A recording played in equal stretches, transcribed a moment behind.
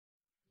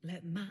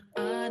Let my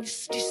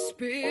honesty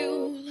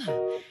spill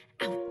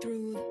out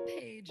through the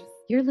pages.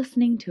 You're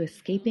listening to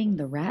Escaping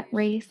the Rat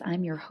Race.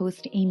 I'm your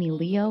host, Amy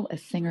Leo, a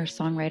singer,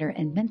 songwriter,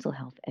 and mental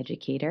health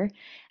educator.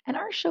 And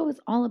our show is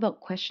all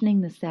about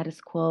questioning the status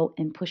quo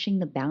and pushing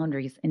the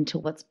boundaries into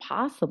what's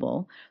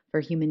possible for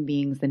human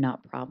beings and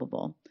not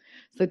probable.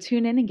 So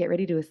tune in and get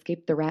ready to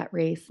escape the rat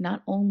race,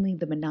 not only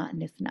the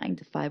monotonous 9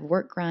 to 5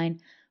 work grind,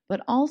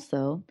 but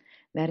also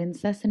that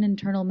incessant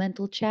internal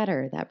mental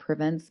chatter that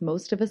prevents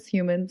most of us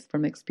humans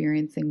from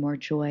experiencing more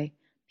joy,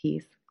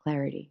 peace,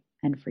 clarity,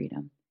 and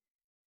freedom.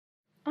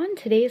 On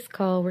today's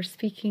call, we're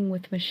speaking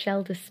with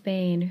Michelle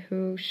Despain,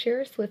 who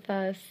shares with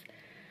us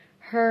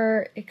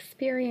her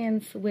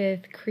experience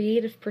with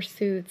creative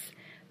pursuits,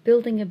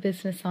 building a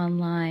business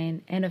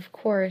online, and of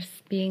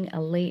course, being a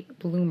late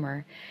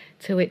bloomer,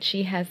 to which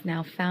she has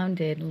now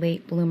founded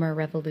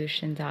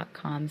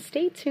latebloomerrevolution.com.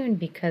 Stay tuned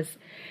because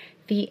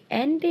the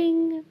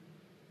ending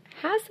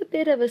has a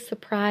bit of a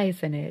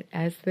surprise in it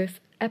as this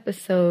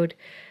episode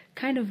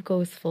kind of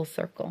goes full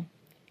circle.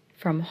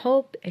 From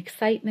hope,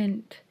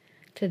 excitement,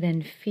 to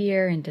then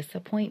fear and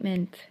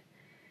disappointment,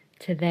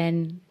 to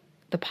then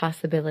the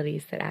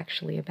possibilities that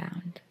actually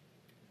abound.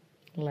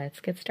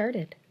 Let's get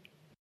started.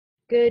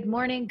 Good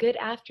morning, good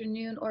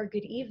afternoon, or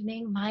good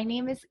evening. My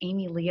name is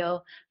Amy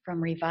Leo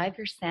from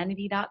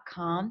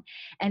ReviveYourSanity.com,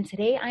 and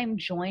today I'm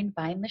joined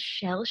by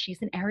Michelle.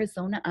 She's in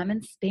Arizona, I'm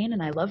in Spain,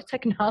 and I love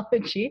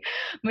technology.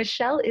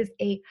 Michelle is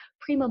a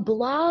prima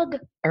blog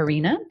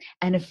arena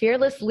and a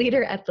fearless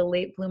leader at the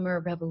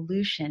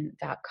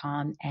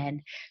LateBloomerRevolution.com,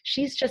 and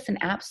she's just an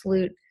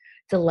absolute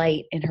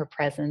delight in her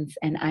presence,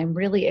 and I'm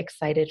really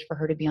excited for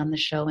her to be on the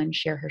show and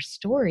share her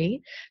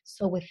story.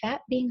 So with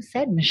that being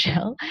said,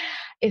 Michelle,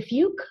 if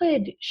you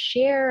could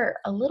share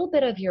a little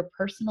bit of your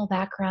personal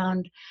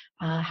background,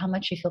 how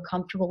much you feel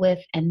comfortable with,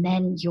 and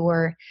then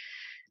your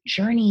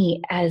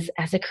journey as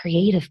a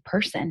creative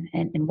person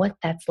and what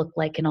that's looked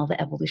like and all the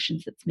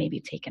evolutions it's maybe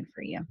taken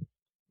for you.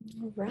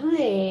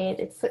 Right.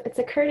 It's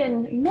occurred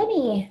in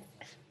many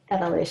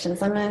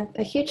evolutions. I'm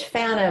a huge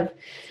fan of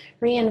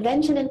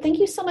reinvention, and thank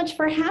you so much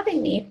for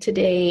having me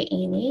today,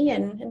 Amy,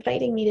 and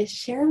inviting me to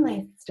share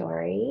my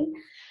story.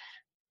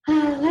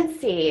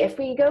 Let's see, if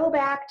we go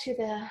back to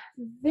the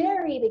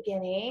very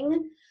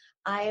beginning,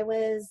 I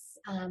was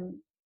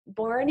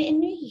born in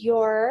New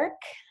York,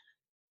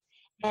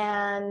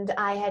 and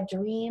I had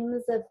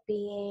dreams of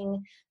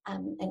being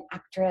an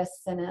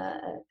actress and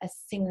a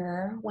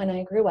singer when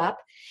I grew up.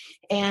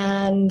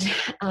 And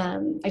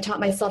I taught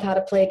myself how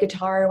to play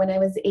guitar when I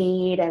was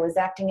 8. I was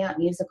acting out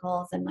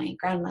musicals in my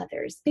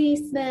grandmother's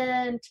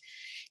basement.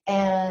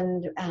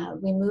 And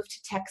we moved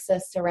to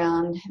Texas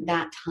around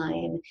that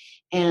time.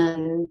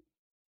 And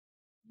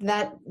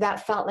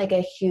that felt like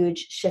a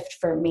huge shift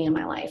for me in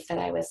my life, that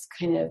I was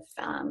kind of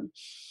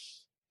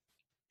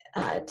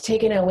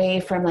taken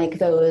away from like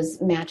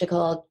those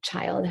magical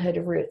childhood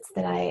roots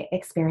that I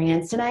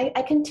experienced. And I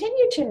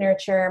continued to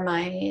nurture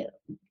my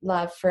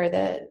love for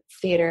the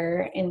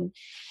theater in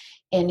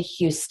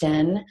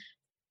Houston,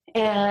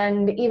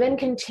 and even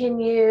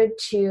continued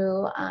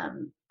to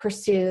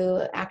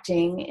pursue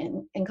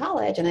acting in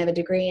college. And I have a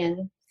degree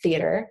in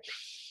theater.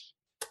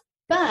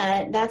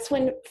 But that's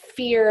when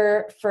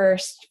fear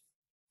first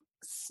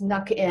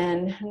snuck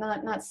in,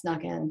 not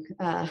snuck in,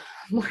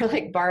 more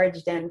like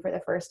barged in for the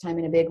first time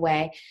in a big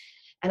way.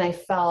 And I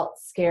felt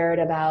scared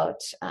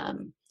about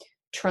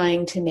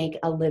trying to make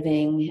a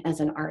living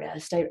as an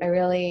artist. I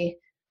really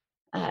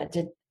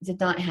did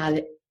not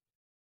have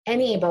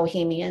any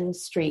bohemian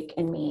streak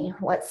in me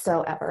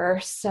whatsoever.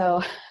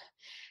 So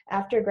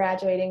after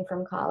graduating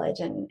from college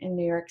in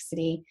New York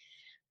City,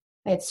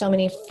 I had so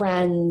many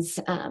friends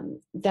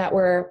that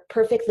were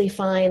perfectly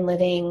fine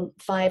living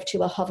 5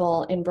 to a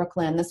hovel in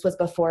Brooklyn. This was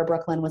before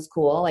Brooklyn was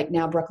cool. Like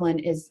now Brooklyn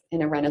is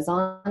in a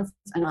renaissance,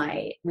 and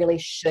I really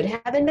should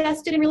have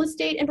invested in real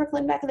estate in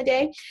Brooklyn back in the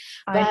day.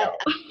 But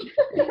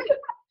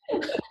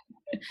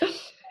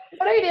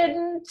but I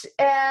didn't,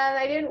 and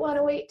I didn't want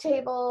to wait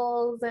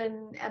tables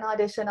and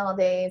audition all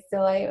day.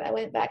 So I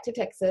went back to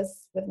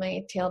Texas with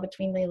my tail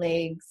between my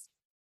legs,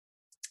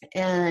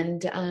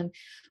 and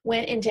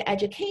went into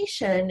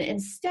education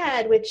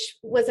instead, which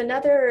was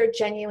another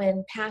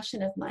genuine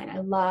passion of mine. I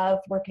love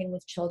working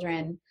with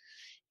children,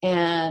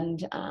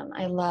 and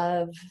I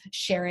love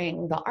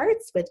sharing the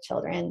arts with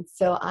children.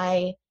 So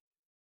I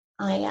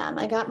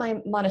got my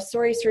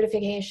Montessori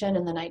certification,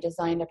 and then I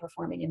designed a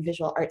performing and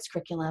visual arts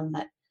curriculum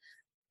that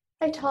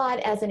I taught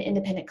as an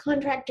independent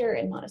contractor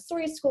in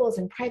Montessori schools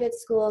and private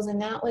schools,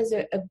 and that was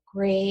a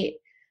great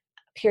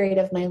period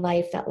of my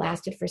life that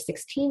lasted for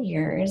 16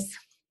 years.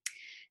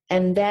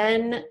 And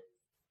then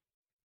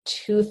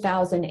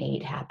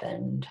 2008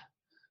 happened.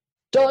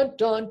 Dun,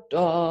 dun,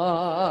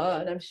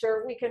 dun. I'm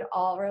sure we can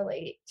all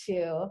relate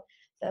to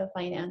the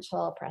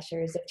financial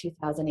pressures of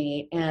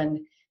 2008. And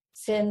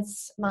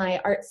since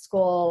my art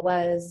school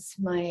was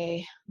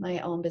my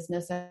own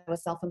business, I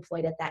was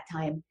self-employed at that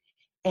time,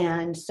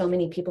 and so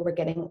many people were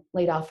getting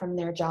laid off from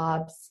their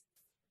jobs,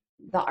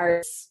 the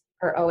arts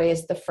are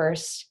always the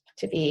first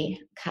to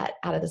be cut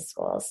out of the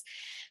schools.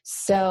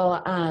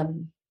 So,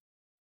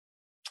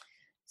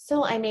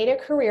 so I made a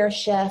career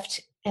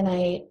shift, and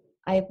I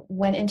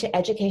went into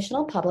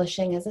educational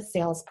publishing as a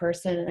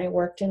salesperson, and I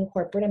worked in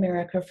corporate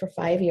America for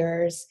 5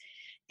 years.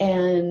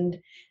 And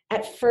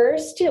at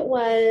first it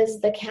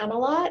was the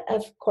Camelot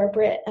of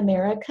corporate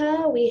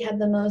America. We had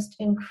the most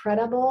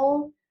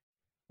incredible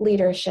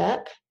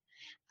leadership.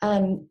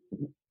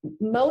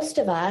 Most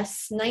of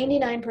us,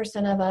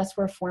 99% of us,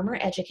 were former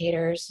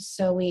educators.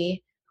 So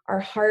our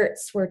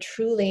hearts were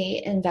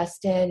truly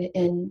invested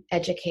in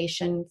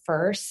education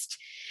first.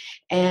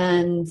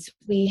 And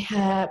we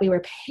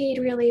were paid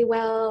really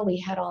well. We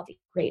had all the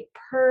great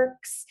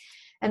perks.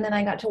 And then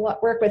I got to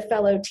work with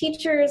fellow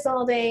teachers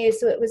all day.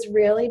 So it was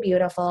really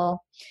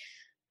beautiful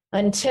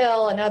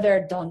until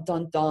another dun,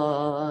 dun,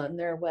 dun.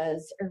 There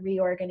was a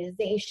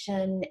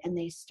reorganization, and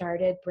they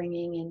started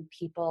bringing in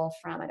people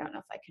from, I don't know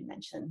if I can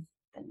mention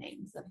the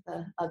names of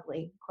the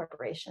ugly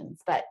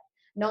corporations, but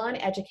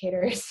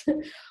non-educators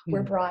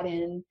were brought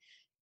in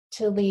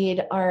to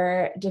lead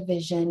our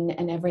division,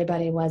 and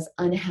everybody was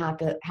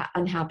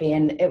unhappy.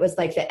 And it was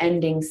like the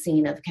ending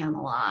scene of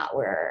Camelot,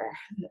 where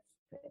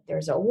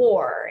there's a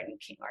war and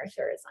King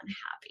Arthur is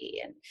unhappy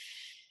and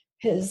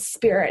his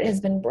spirit has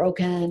been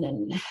broken.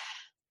 And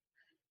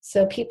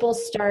so people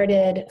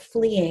started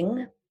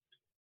fleeing,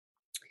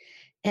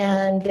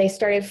 and they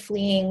started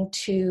fleeing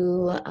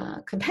to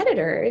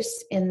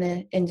competitors in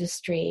the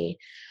industry.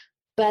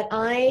 But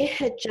I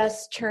had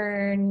just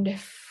turned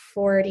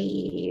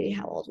 40.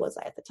 How old was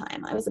I at the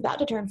time? I was about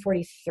to turn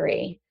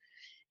 43.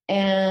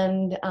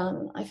 And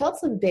I felt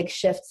some big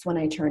shifts when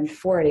I turned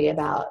 40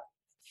 about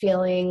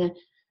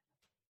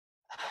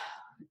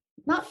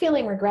not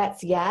feeling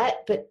regrets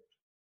yet, but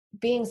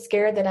being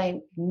scared that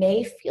I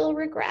may feel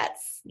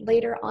regrets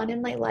later on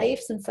in my life,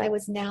 since I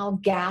was now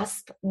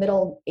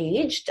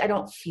middle-aged. I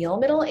don't feel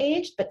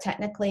middle-aged, but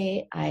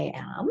technically I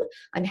am.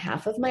 I'm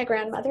half of my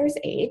grandmother's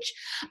age.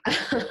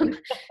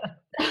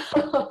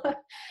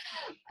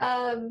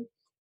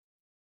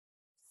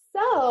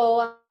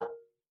 So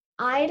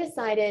I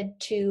decided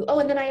to,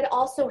 and then I had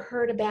also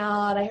heard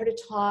a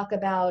talk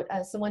about,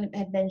 someone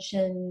had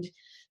mentioned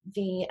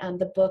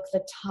the book,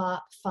 The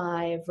Top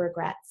 5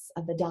 Regrets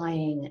of the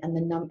Dying. And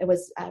it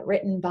was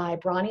written by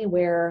Bronnie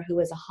Ware, who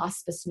is a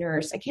hospice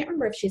nurse. I can't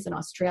remember if she's in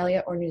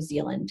Australia or New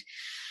Zealand,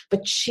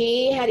 but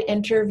she had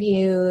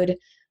interviewed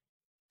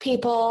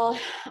people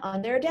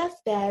on their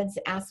deathbeds,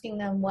 asking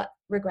them what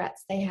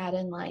regrets they had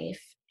in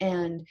life.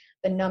 And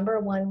the number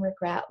one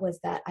regret was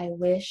that I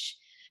wish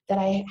that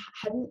I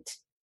hadn't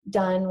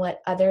done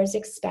what others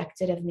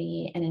expected of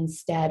me, and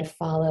instead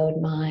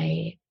followed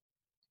my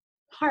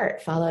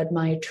heart, followed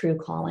my true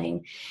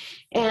calling.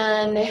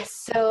 And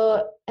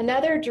so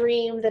another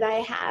dream that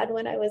I had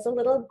when I was a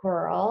little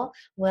girl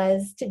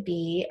was to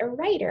be a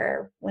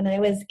writer. When I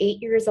was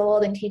 8 years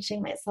old and teaching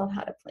myself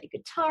how to play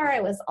guitar, I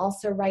was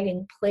also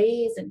writing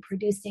plays and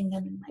producing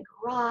them in my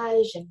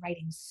garage, and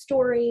writing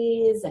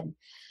stories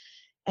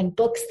and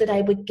books that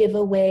I would give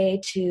away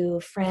to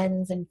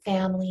friends and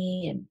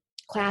family, and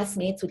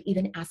classmates would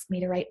even ask me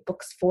to write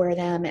books for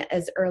them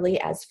as early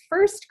as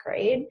first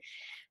grade.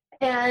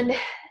 And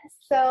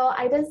so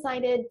I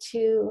decided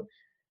to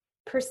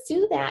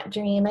pursue that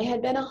dream. I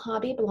had been a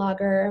hobby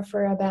blogger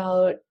for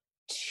about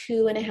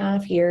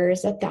 2.5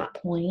 years at that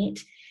point,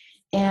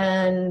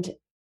 and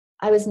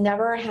I was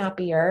never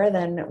happier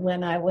than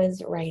when I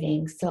was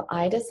writing. So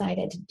I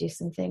decided to do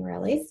something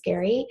really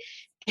scary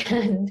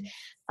and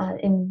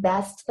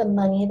invest the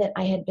money that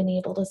I had been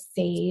able to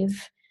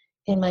save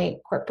in my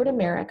corporate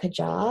America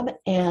job,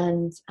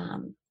 and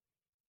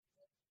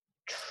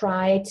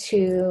try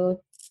to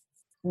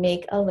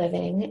make a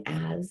living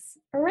as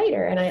a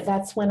writer. And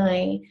that's when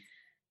I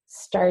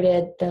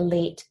started the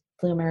Late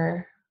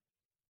Bloomer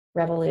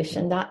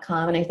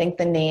Revolution.com. And I think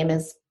the name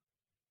is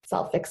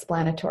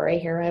self-explanatory.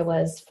 Here I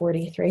was,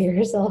 43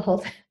 years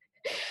old,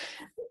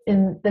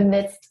 in the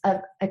midst of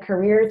a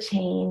career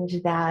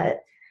change that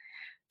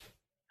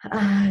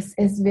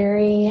is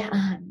very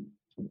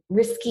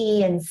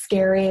risky and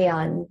scary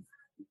on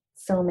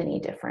so many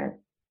different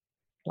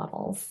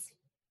levels.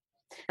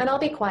 And I'll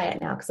be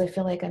quiet now because I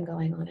feel like I'm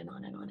going on and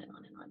on and on and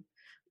on and on.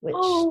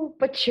 Oh,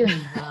 but you're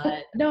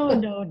not. No.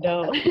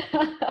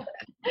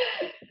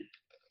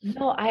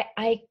 No,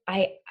 I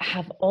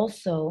have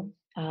also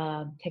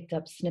picked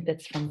up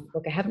snippets from the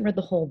book. I haven't read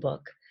the whole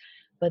book,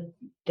 but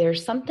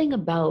there's something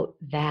about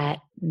that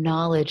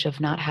knowledge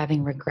of not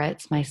having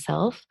regrets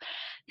myself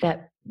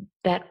that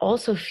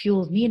also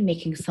fueled me in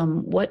making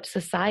what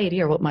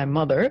society, or what my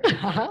mother,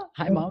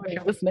 hi mom if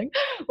you're listening,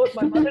 what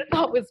my mother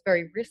thought was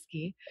very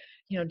risky,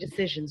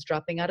 decisions,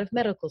 dropping out of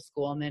medical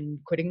school and then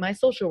quitting my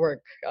social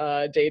work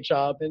day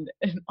job and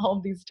all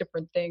these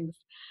different things.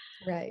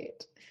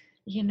 Right.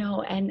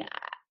 And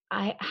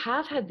I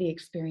have had the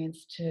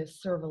experience to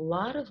serve a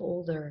lot of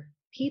older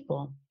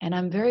people, and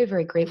I'm very,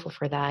 very grateful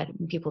for that.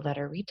 People that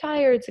are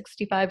retired,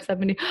 65,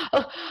 70,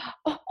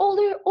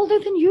 older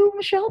than you,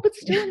 Michelle, but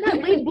still in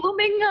that late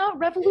blooming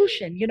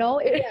revolution, Yeah.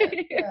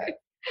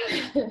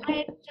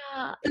 And,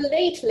 The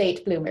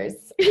late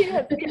bloomers.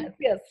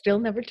 yes, still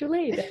never too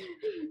late.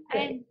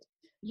 Right.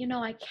 And,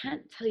 I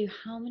can't tell you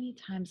how many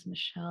times,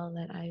 Michelle,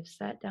 that I've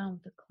sat down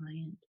with a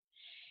client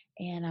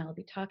and I'll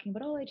be talking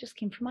about, I just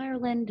came from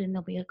Ireland. And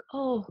they'll be like,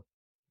 oh,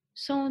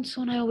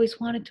 so-and-so and I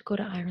always wanted to go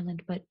to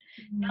Ireland, but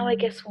now I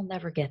guess we'll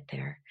never get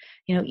there.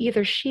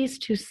 Either she's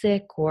too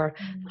sick or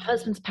the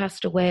husband's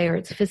passed away or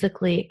it's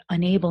physically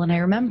unable. And I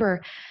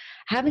remember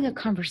having a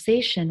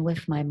conversation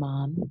with my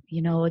mom,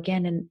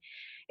 again, and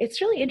it's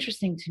really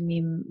interesting to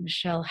me,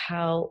 Michelle,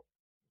 how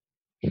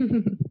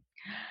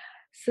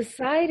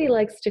society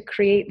likes to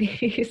create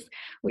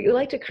we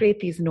like to create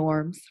these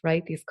norms,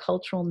 right? These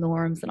cultural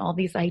norms and all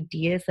these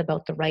ideas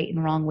about the right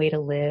and wrong way to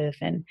live.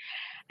 And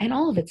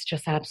all of it's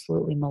just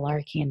absolutely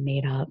malarkey and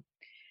made up,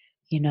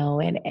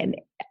 and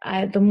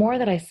the more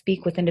that I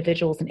speak with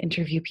individuals and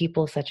interview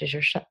people such as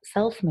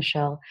yourself,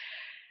 Michelle,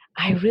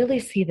 I really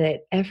see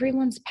that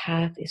everyone's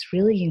path is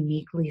really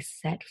uniquely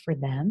set for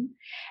them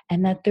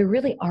and that there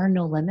really are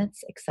no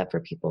limits except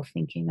for people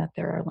thinking that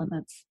there are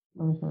limits.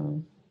 Mm-hmm.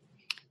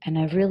 And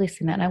I've really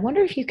seen that. And I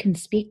wonder if you can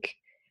speak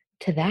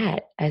to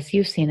that as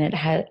you've seen it.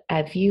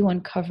 Have you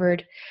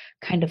uncovered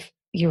kind of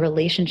your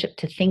relationship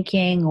to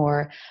thinking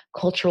or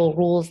cultural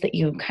rules that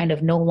you kind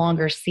of no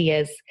longer see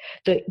as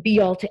the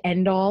be all to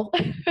end all?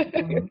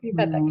 If you've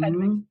had that kind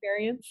of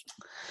experience.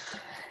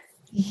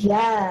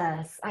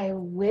 Yes, I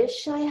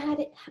wish I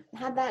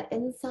had that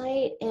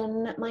insight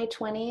in my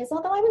 20s,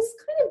 although I was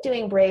kind of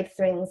doing brave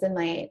things in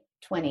my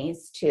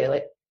 20s too.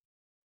 At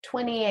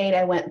 28,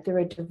 I went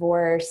through a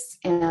divorce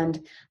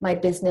and my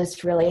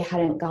business really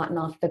hadn't gotten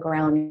off the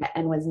ground yet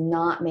and I was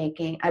not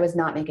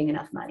making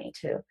enough money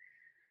to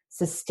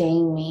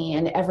sustain me.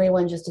 And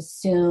everyone just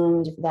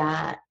assumed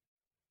that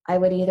I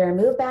would either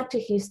move back to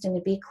Houston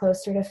to be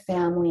closer to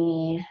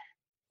family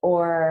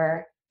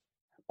or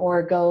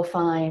go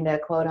find a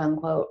quote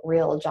unquote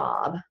real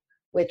job,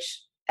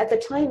 which at the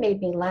time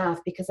made me laugh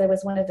because I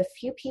was one of the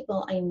few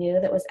people I knew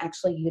that was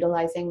actually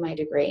utilizing my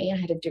degree. I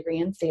had a degree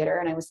in theater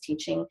and I was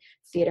teaching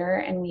theater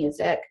and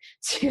music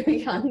to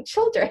young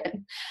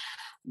children.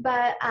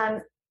 But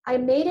I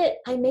made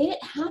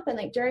it happen.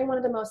 Like during one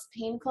of the most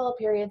painful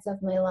periods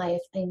of my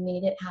life, I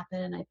made it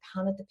happen and I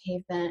pounded the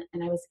pavement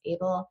and I was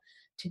able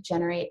to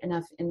generate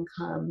enough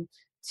income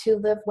to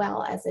live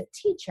well as a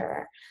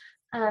teacher.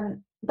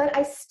 But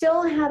I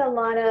still had a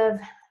lot of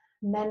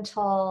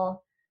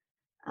mental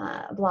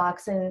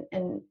blocks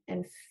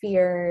and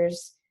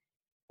fears,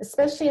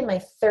 especially in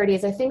my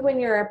 30s. I think when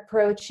you're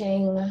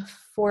approaching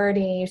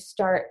 40, you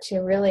start to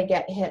really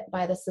get hit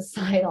by the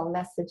societal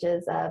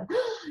messages of,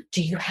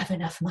 do you have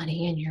enough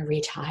money in your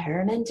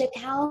retirement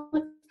account?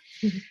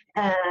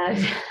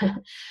 And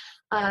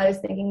I was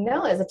thinking,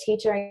 no, as a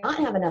teacher, I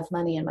don't have enough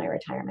money in my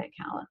retirement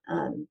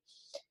account.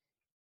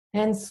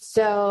 And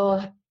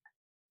so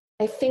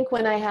I think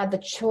when I had the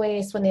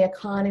choice, when the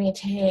economy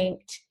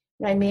tanked,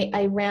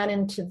 I ran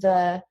into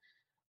the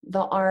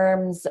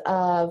arms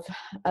of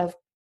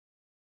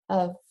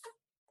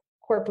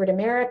corporate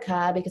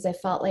America because I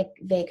felt like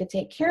they could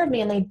take care of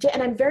me, and they did.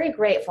 And I'm very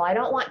grateful. I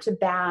don't want to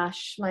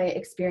bash my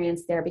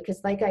experience there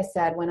because, like I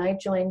said, when I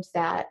joined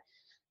that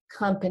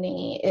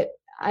company,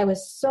 I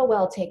was so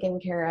well taken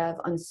care of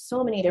on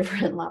so many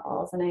different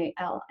levels, and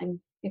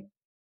I'm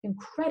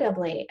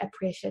incredibly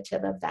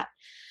appreciative of that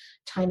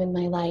time in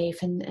my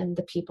life and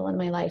the people in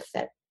my life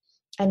that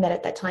I met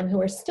at that time who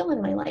were still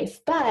in my life.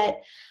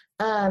 But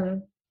I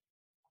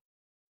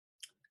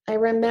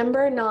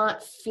remember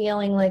not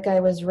feeling like I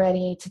was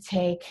ready to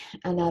take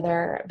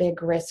another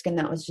big risk, and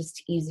that was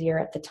just easier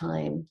at the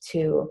time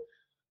to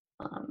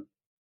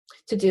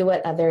do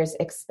what others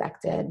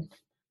expected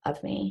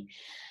of me.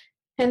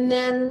 And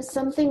then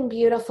something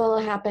beautiful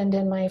happened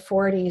in my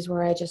 40s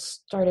where I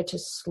just started to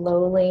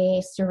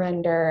slowly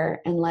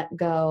surrender and let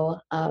go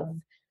of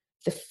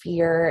the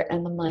fear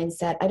and the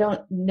mindset. I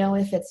don't know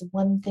if it's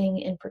one thing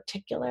in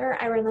particular.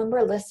 I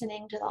remember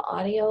listening to the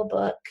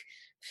audiobook,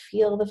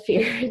 Feel the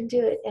Fear and Do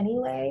It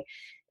Anyway,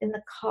 in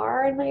the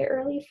car in my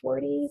early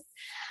 40s.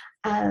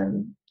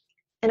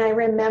 And I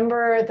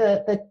remember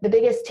the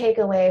biggest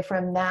takeaway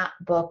from that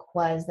book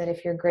was that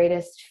if your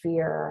greatest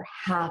fear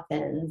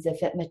happens,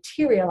 if it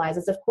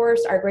materializes, of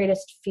course, our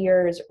greatest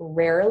fears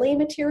rarely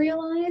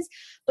materialize,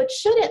 but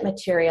should it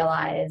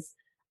materialize,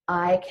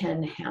 I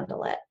can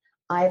handle it.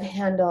 I've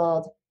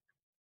handled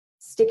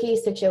sticky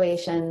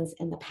situations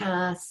in the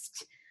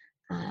past.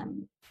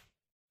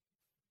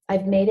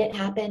 I've made it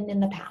happen in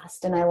the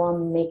past, and I will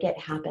make it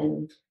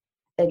happen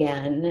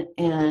again.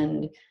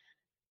 And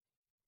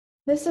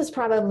this is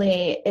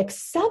probably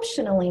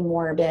exceptionally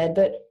morbid,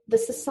 but the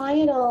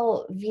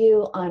societal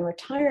view on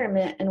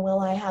retirement and will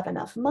I have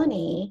enough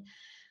money?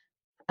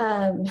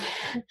 I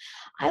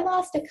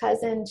lost a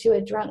cousin to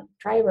a drunk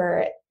driver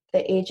at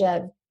the age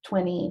of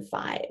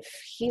 25.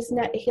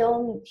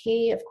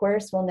 He of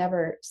course will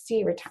never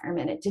see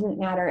retirement. It didn't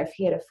matter if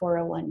he had a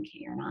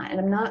 401k or not. And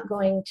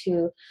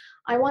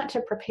I want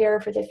to prepare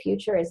for the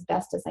future as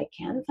best as I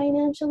can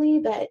financially,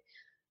 but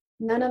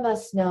none of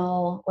us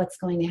know what's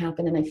going to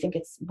happen. And I think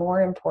it's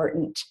more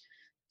important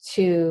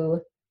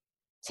to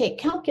take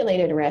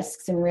calculated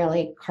risks and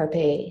really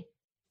carpe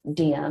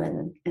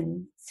diem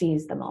and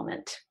seize the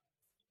moment.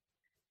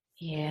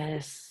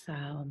 Yes,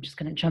 I'm just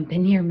going to jump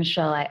in here,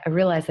 Michelle. I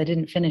realized I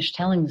didn't finish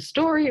telling the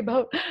story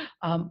about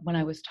when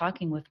I was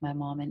talking with my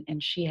mom,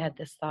 and she had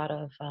this thought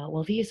of,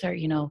 well, these are,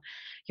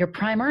 your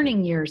prime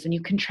earning years, and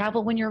you can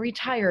travel when you're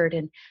retired.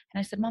 And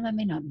I said, Mom, I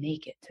may not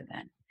make it to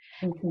then.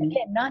 Mm-hmm.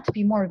 Again, not to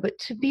be morbid, but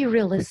to be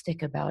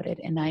realistic about it.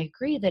 And I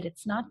agree that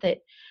it's not that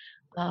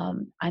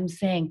I'm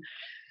saying,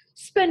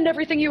 spend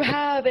everything you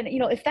have, and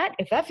if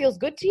that feels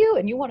good to you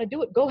and you want to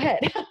do it, go ahead.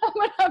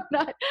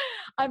 But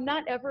I'm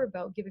not ever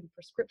about giving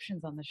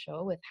prescriptions on the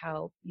show with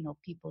how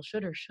people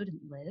should or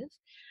shouldn't live.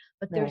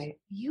 But there's a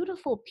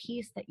beautiful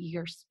piece that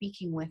you're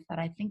speaking with that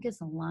I think is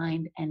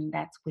aligned, and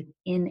that's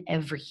within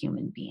every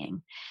human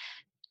being.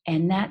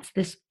 And that's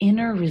this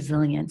inner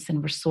resilience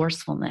and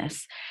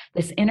resourcefulness,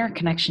 this inner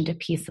connection to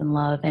peace and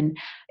love. And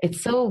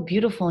it's so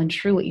beautiful and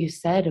true what you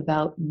said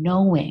about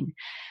knowing.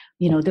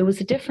 There was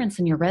a difference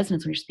in your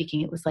resonance when you're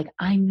speaking. It was like,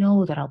 I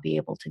know that I'll be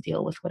able to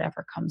deal with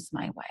whatever comes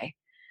my way.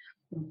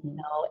 Mm-hmm.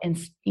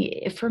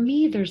 And for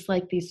me, there's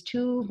like these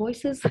two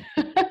voices.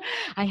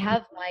 I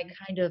have my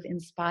kind of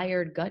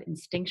inspired gut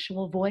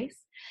instinctual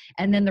voice,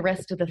 and then the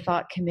rest of the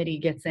thought committee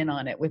gets in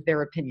on it with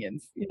their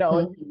opinions,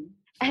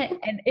 Mm-hmm.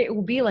 and it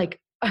will be like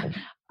a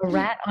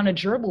rat on a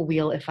gerbil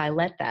wheel if I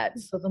let that.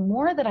 So the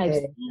more that I've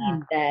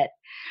seen that,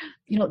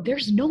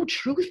 there's no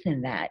truth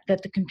in that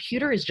the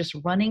computer is just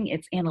running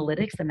its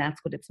analytics and that's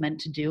what it's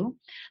meant to do.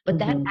 But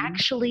that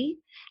actually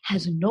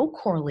has no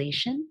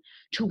correlation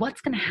to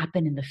what's going to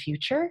happen in the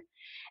future.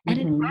 And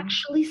it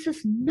actually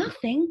says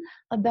nothing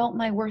about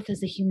my worth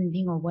as a human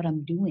being or what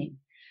I'm doing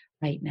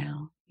right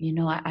now.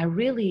 I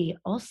really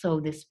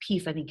also, this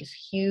piece I think is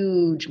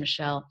huge,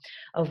 Michelle,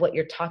 of what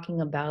you're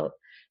talking about,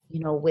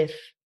 with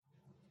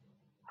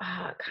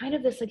kind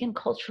of this, again,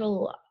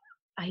 cultural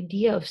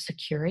idea of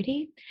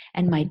security.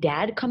 And my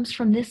dad comes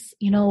from this,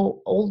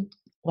 old,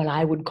 what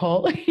I would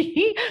call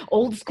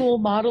old school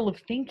model of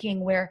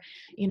thinking where,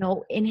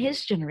 in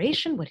his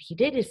generation, what he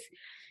did is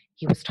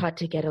he was taught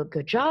to get a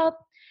good job,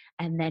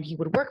 and then he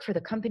would work for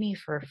the company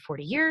for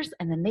 40 years,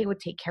 and then they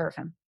would take care of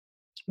him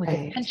with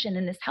his pension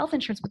and his health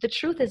insurance. But the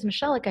truth is,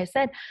 Michelle, like I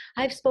said,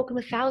 I've spoken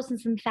with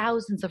thousands and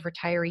thousands of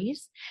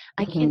retirees.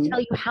 I can't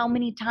tell you how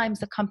many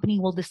times a company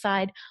will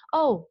decide,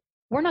 oh,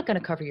 we're not going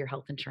to cover your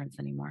health insurance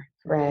anymore.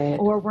 Right.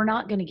 Or we're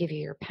not going to give you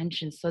your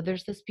pension. So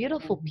there's this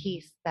beautiful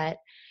piece that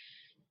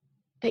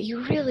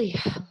you really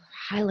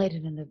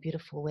highlighted in a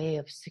beautiful way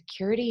of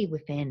security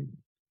within.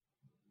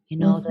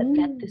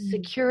 That the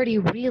security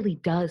really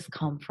does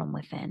come from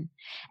within.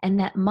 And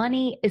that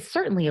money is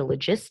certainly a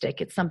logistic.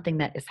 It's something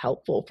that is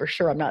helpful for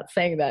sure. I'm not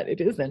saying that it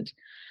isn't.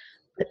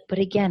 But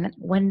again,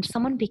 when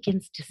someone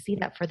begins to see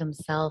that for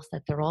themselves,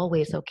 that they're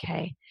always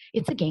okay,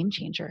 it's a game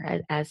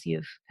changer, as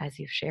you've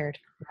shared.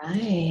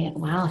 Right.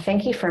 Wow.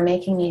 Thank you for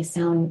making me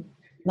sound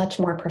much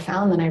more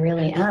profound than I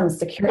really am.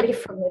 Security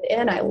from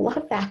within. I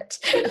love that.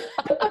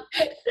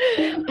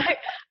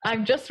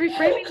 I'm just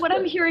reframing what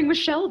I'm hearing,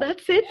 Michelle.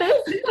 That's it.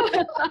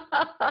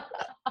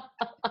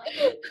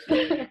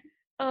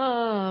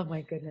 Oh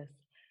my goodness.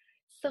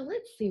 So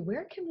let's see,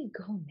 where can we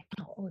go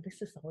now? Oh,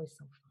 this is always so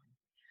fun.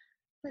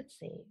 Let's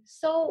see.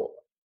 So,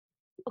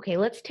 okay,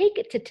 let's take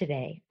it to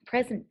today,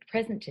 present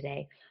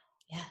today.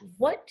 Yeah.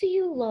 What do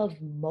you love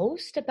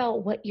most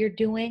about what you're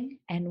doing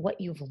and what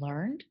you've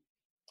learned?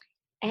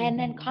 And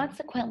then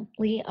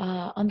consequently,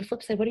 on the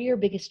flip side, what are your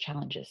biggest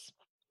challenges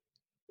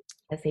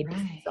as a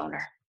business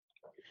owner?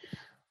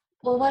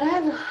 Well, what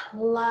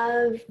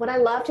I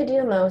love to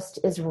do most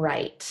is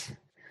write.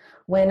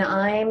 When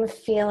I'm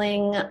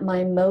feeling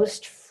my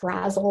most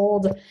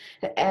frazzled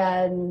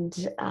and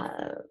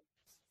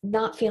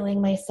not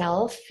feeling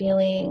myself,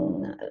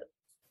 feeling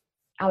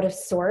out of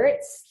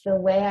sorts, the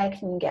way I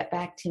can get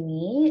back to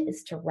me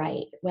is to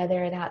write,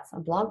 whether that's a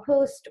blog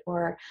post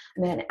or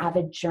I'm an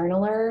avid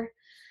journaler.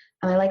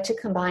 I like to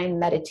combine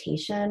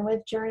meditation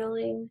with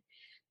journaling.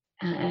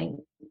 I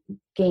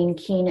gain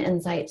keen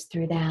insights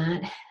through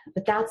that.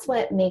 But that's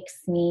what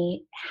makes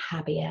me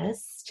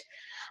happiest.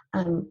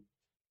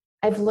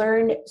 I've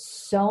learned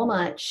so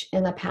much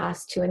in the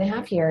past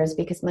 2.5 years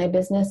because my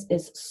business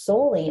is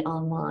solely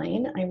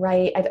online.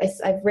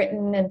 I've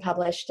written and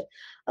published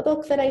a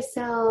book that I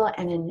sell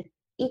and an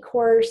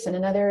e-course and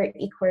another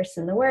e-course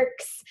in the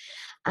works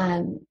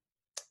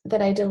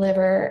that I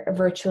deliver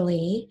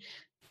virtually.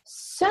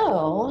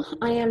 So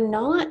I am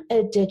not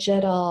a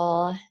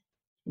digital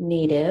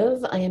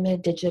native. I am a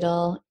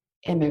digital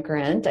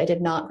immigrant. I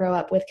did not grow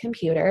up with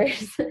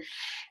computers.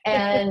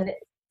 And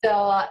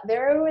so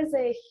there was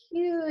a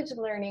huge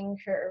learning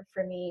curve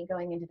for me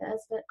going into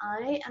this, but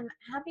I am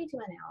happy to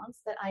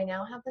announce that I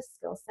now have the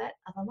skill set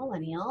of a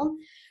millennial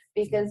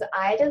because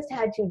I just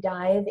had to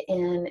dive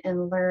in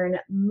and learn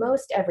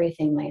most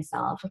everything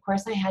myself. Of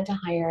course, I had to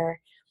hire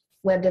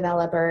web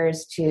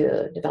developers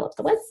to develop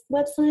the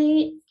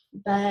website,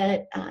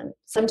 but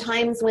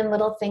sometimes when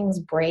little things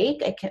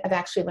break, I've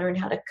actually learned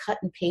how to cut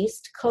and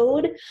paste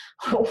code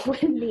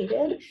when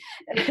needed.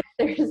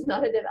 There's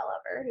not a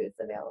developer who's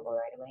available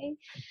right away.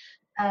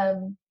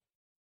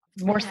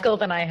 More skill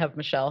than I have,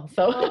 Michelle.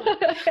 So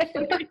I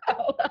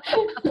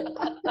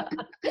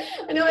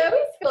know I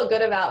always feel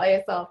good about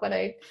myself when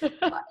I talk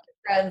to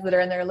friends that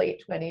are in their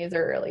late 20s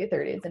or early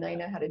 30s, and I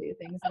know how to do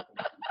things.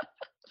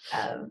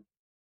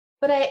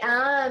 But I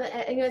am,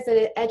 as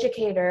an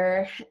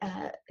educator,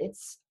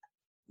 it's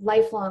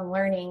lifelong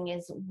learning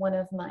is one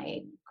of my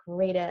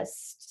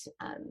greatest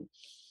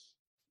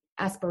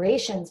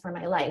aspirations for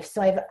my life.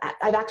 So I've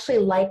actually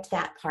liked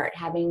that part,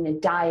 having to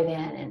dive in,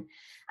 and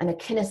I'm a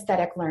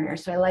kinesthetic learner.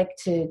 So I like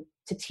to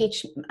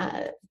teach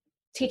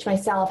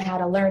myself how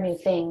to learn new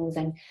things.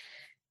 And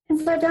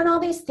so I've done all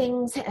these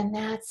things, and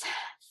that's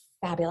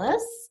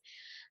fabulous.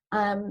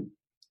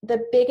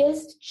 The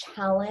biggest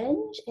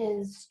challenge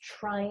is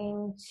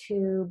trying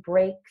to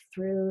break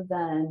through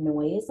the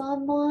noise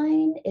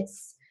online.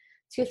 It's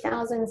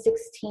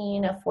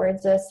 2016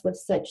 affords us with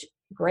such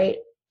great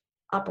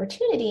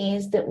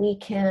opportunities that we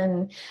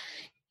can,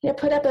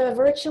 put up a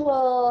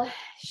virtual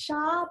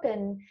shop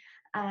and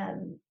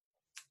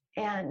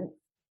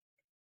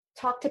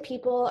talk to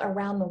people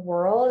around the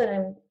world. And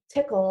I'm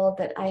tickled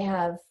that I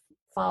have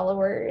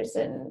followers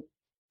in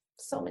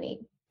so many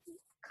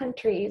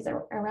countries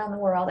around the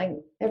world.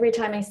 Every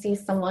time I see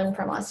someone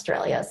from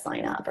Australia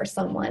sign up, or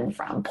someone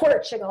from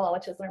Portugal,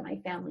 which is where my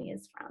family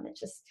is from, I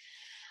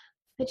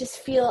just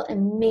feel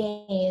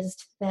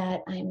amazed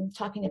that I'm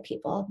talking to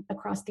people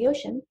across the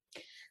ocean.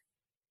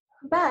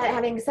 But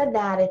having said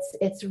that,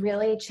 it's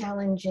really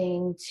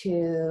challenging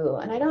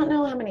and I don't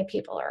know how many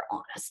people are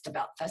honest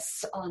about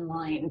this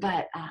online,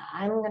 but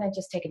I'm going to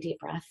just take a deep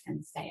breath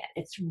and say it.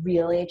 It's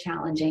really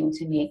challenging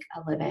to make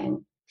a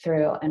living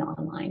through an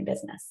online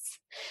business.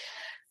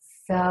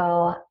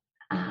 So,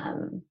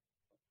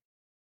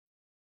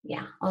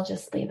 I'll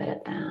just leave it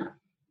at that.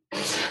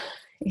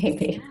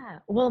 Maybe. Yeah.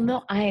 Well,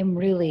 no, I am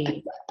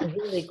really,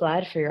 really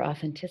glad for your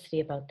authenticity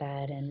about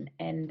that.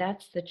 And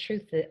that's the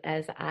truth, that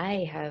as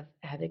I have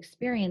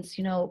experienced,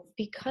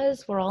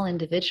 because we're all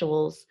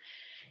individuals,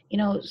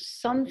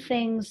 some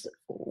things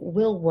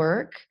will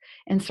work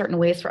in certain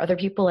ways for other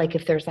people. Like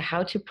if there's a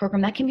how-to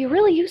program that can be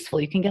really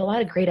useful, you can get a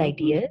lot of great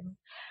ideas.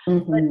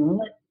 Mm-hmm.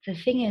 But the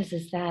thing is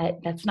that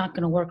that's not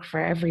going to work for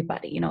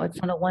everybody.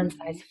 It's not a one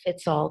size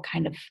fits all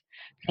kind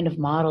of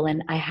model.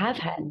 And I have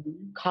had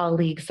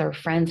colleagues or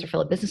friends or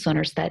fellow business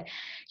owners that,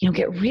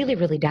 get really,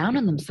 really down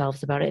on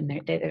themselves about it. And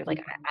they're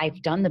like,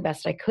 I've done the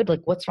best I could.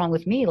 Like, what's wrong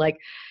with me? Like,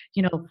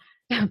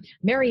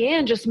 Mary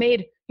Ann just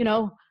made,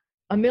 $1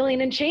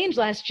 million and change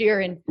last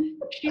year, and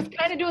she's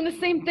kind of doing the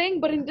same thing,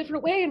 but in a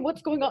different way. And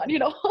what's going on?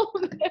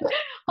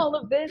 All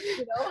of this,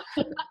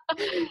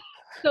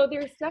 So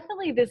there's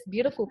definitely this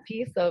beautiful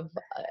piece of,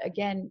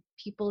 again,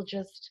 people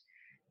just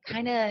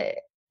kind of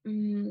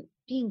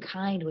being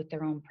kind with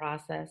their own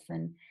process.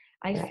 And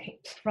I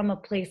speak from a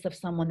place of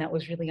someone that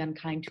was really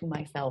unkind to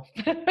myself.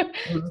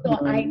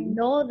 So I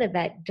know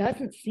that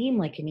doesn't seem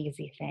like an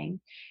easy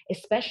thing,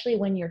 especially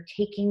when you're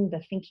taking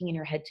the thinking in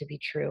your head to be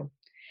true.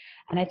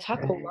 And I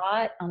talk a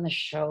lot on the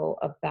show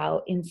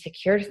about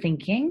insecure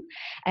thinking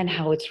and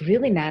how it's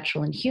really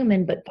natural and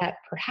human, but that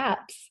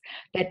perhaps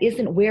that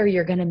isn't where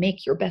you're going to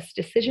make your best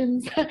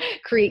decisions,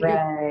 create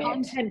your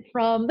content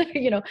from,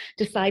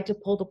 decide to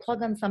pull the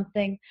plug on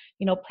something,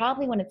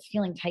 probably when it's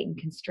feeling tight and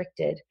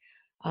constricted.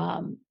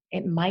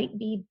 It might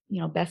be,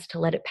 best to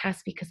let it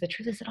pass, because the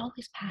truth is it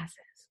always passes.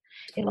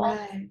 It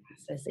always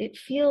passes. It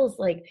feels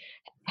like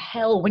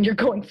hell when you're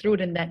going through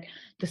it, and that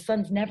the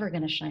sun's never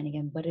going to shine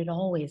again, but it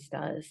always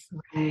does.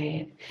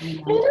 Right. I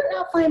don't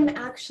know if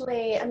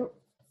I'm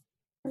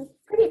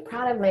pretty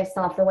proud of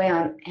myself the way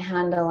I'm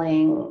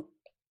handling.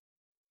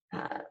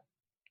 I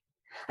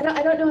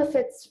don't know if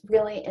it's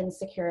really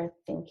insecure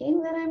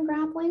thinking that I'm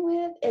grappling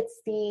with.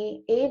 It's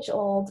the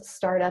age-old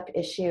startup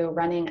issue,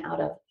 running out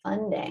of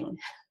funding,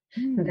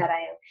 that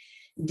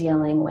I'm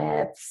dealing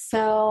with.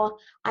 So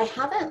I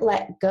haven't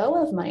let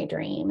go of my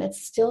dream.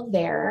 It's still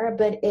there,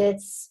 but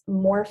it's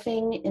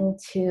morphing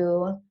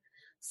into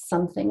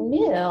something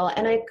new.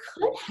 And I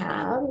could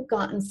have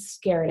gotten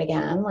scared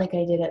again, like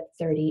I did at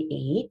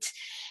 38,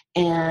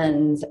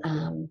 and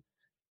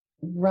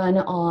run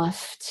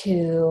off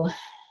to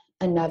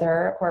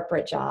another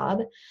corporate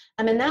job.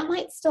 I mean, that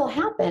might still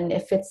happen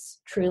if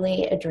it's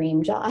truly a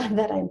dream job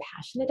that I'm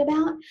passionate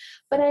about,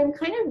 but I'm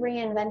kind of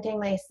reinventing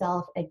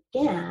myself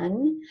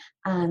again,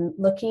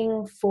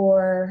 looking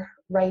for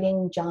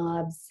writing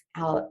jobs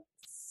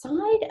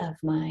outside of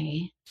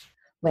my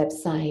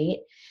website,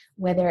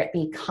 whether it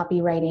be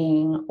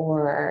copywriting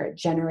or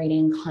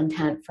generating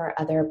content for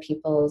other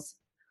people's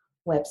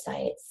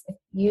websites,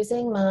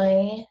 using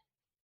my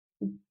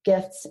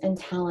gifts and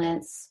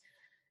talents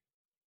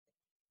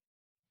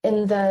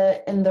in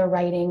the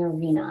writing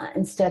arena,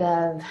 instead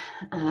of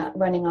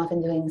running off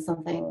and doing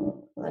something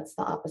that's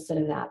the opposite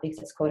of that, because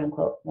it's quote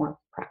unquote more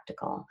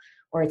practical,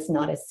 or it's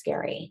not as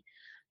scary.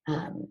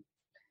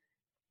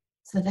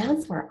 So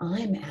that's where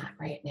I'm at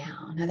right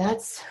now. Now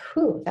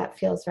that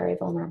feels very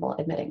vulnerable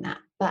admitting that,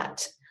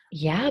 but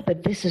Yeah,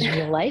 but this is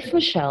real life,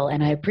 Michelle,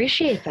 and I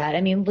appreciate that.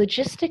 I mean,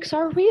 logistics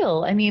are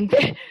real. I mean,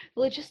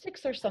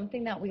 logistics are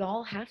something that we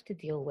all have to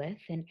deal with,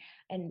 and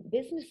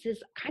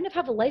businesses kind of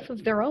have a life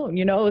of their own.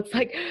 It's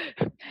like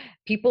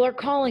people are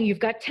calling, you've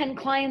got 10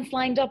 clients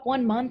lined up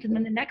one month, and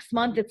then the next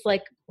month it's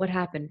like, what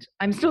happened?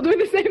 I'm still doing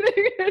the same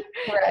thing.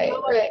 Right,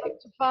 right. Up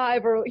to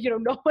 5, or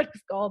no one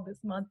has called this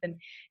month, and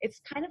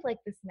it's kind of like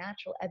this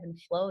natural ebb and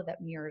flow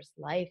that mirrors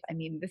life. I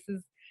mean, this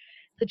is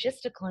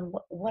logistical, and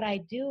what I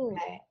do.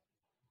 Right.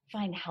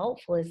 Find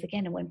helpful is,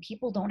 again, when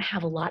people don't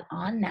have a lot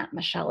on that,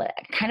 Michelle,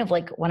 kind of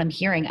like what I'm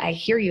hearing, I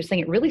hear you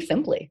saying it really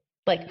simply,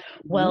 like,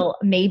 well,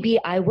 maybe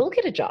I will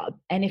get a job,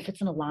 and if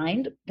it's an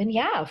aligned, then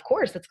yeah, of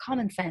course, it's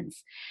common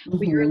sense.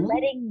 But you're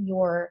letting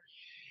your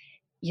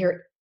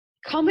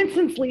common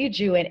sense lead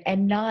you,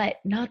 and not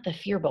the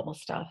fear bubble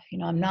stuff.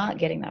 I'm not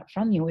getting that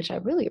from you, which I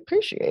really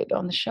appreciate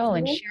on the show,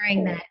 and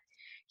sharing that,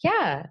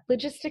 yeah,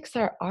 logistics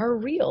are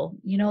real.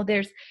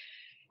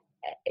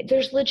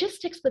 There's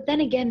logistics, but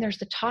then again, there's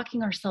the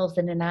talking ourselves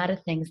in and out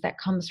of things that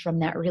comes from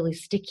that really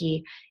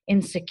sticky,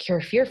 insecure,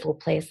 fearful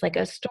place. Like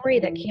a story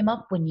that came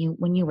up when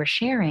you were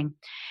sharing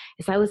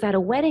is, I was at a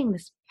wedding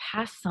this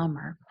past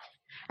summer,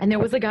 and there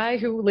was a guy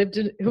who lives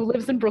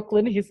in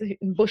Brooklyn. He's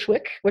in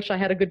Bushwick, which I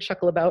had a good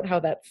chuckle about how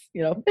that's,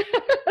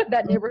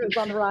 that neighborhood's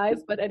on the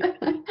rise. But anyway,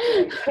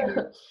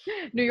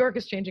 New York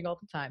is changing all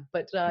the time,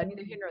 but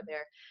neither here nor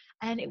there.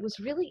 And it was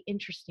really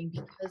interesting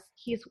because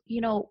he's,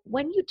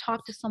 when you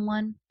talk to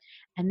someone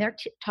and they're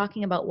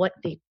talking about what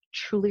they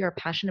truly are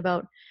passionate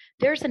about,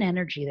 there's an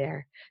energy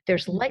there.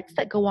 There's lights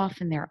that go off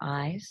in their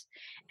eyes.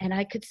 And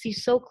I could see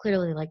so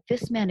clearly, like,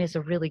 this man is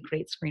a really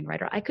great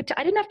screenwriter. I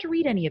didn't have to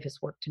read any of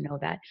his work to know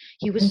that.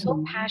 He was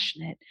so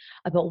passionate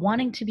about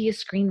wanting to be a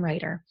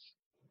screenwriter.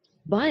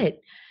 But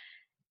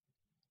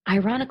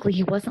ironically,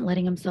 he wasn't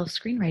letting himself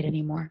screenwrite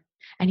anymore.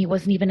 And he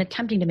wasn't even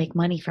attempting to make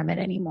money from it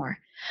anymore,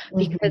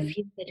 because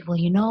he said,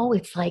 well,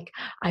 it's like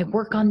I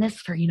work on this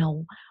for,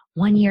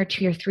 1 year,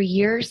 2 or 3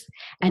 years,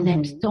 and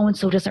then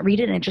so-and-so doesn't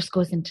read it and it just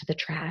goes into the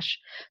trash.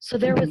 So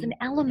there was an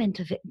element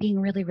of it being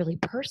really, really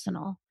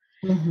personal.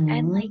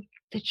 And like,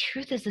 the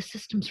truth is, the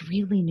system's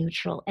really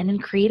neutral. And in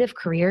creative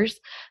careers,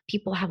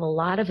 people have a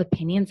lot of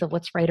opinions of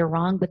what's right or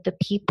wrong, but the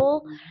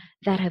people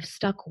that have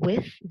stuck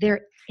with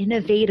their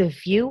innovative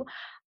view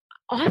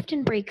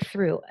often break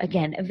through,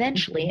 again,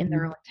 eventually in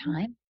their own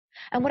time.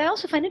 And what I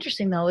also find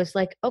interesting, though, is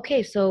like,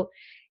 okay, so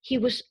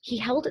he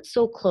held it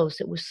so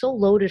close. It was so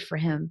loaded for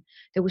him.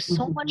 There was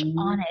so much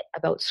on it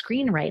about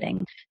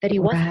screenwriting that he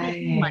wasn't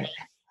making money.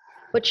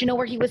 But you know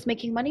where he was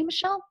making money,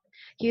 Michelle?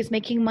 He was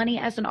making money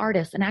as an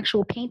artist, an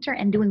actual painter,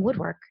 and doing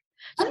woodwork.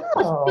 So he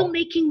was still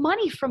making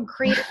money from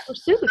creative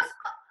pursuits.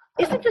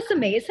 Isn't this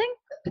amazing?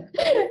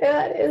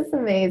 That is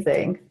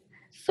amazing.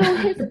 So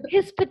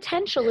his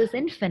potential is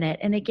infinite.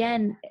 And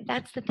again,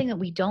 that's the thing that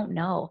we don't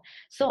know.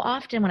 So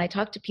often when I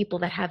talk to people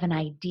that have an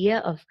idea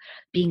of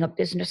being a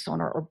business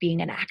owner, or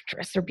being an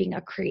actress, or being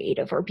a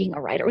creative, or being a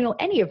writer,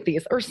 any of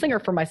these, or singer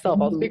for myself,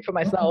 I'll speak for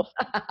myself.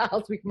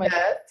 I'll speak for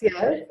myself.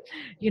 Yes.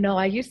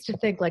 I used to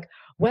think like,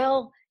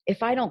 well,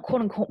 if I don't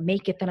quote unquote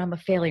make it, then I'm a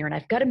failure. And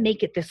I've got to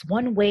make it this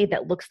one way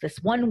that looks this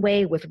one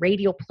way with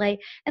radio play.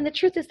 And the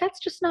truth is,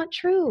 that's just not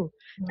true.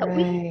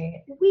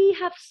 Right. We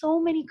have so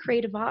many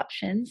creative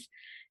options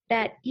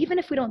that even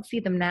if we don't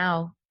see them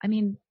now, I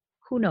mean,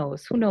 who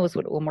knows? Who knows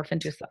what it will morph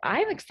into? So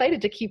I'm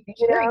excited to keep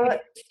hearing the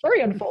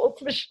story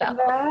unfolds, Michelle.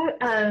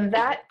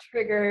 That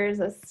triggers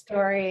a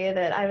story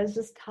that I was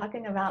just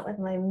talking about with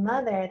my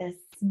mother this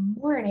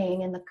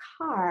morning in the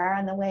car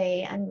on the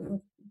way.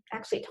 I'm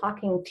actually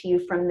talking to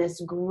you from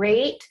this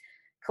great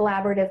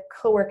collaborative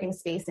co-working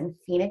space in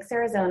Phoenix,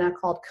 Arizona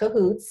called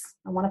Cahoots.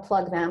 I want to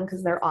plug them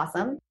because they're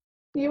awesome.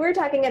 You were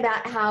talking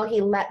about how he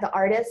let the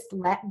artist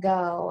let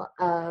go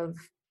of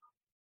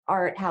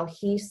art, how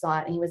he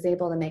saw it, and he was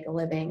able to make a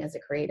living as a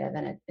creative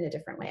in a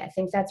different way. I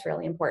think that's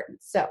really important.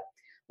 So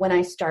when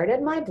I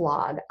started my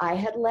blog, I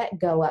had let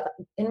go of,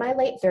 in my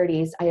late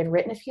 30s, I had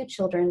written a few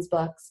children's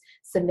books,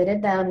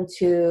 submitted them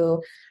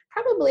to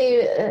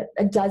probably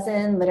a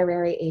dozen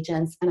literary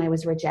agents, and I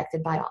was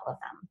rejected by all of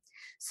them.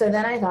 So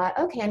then I thought,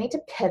 okay, I need to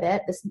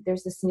pivot.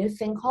 There's this new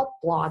thing called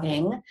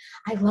blogging.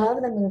 I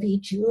love the movie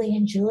Julie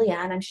and Julia,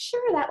 and I'm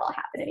sure that will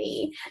happen to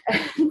me.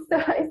 And so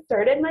I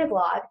started my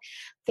blog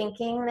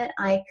thinking that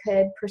I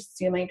could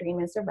pursue my dream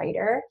as a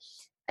writer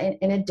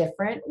in a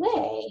different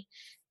way.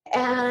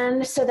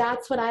 And so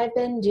that's what I've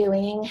been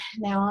doing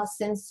now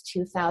since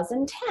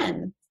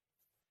 2010.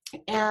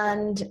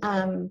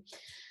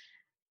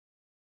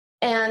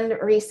 And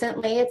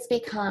recently it's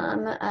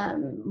become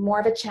more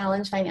of a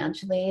challenge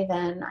financially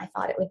than I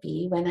thought it would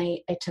be when I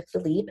took the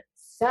leap.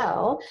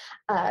 So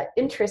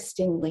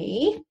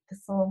interestingly,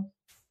 this will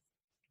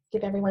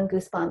give everyone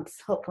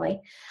goosebumps, hopefully.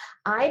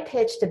 I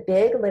pitched a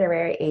big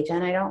literary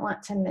agent. I don't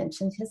want to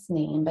mention his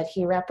name, but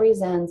he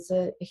represents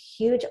a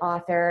huge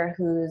author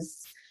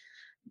whose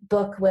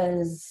book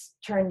was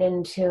turned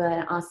into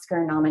an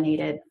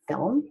Oscar-nominated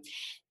film.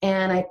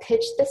 And I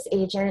pitched this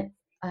agent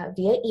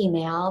via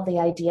email the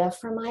idea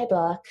for my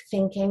book,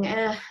 thinking,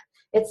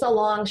 it's a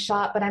long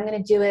shot, but I'm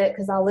going to do it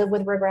because I'll live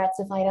with regrets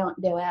if I don't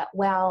do it.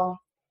 Well,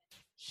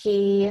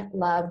 he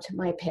loved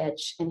my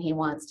pitch and he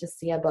wants to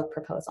see a book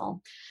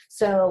proposal.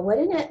 So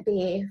wouldn't it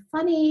be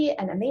funny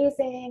and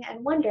amazing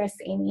and wondrous,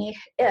 Amy,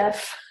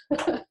 if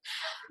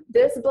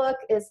this book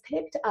is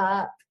picked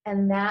up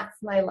and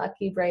that's my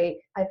lucky break?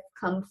 I've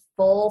come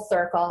full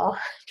circle,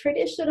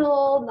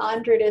 traditional,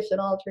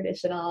 non-traditional,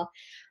 traditional.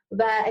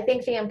 But I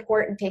think the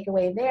important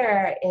takeaway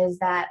there is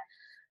that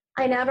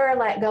I never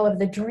let go of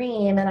the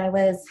dream, and I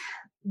was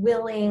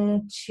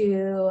willing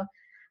to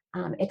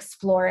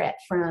explore it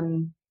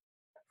from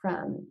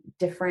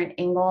different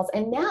angles.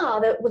 And now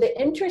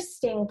the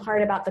interesting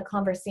part about the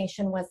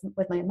conversation was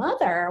with my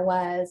mother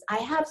was I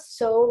have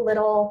so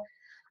little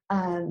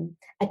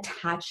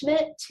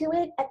attachment to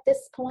it at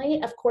this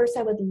point. Of course,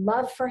 I would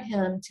love for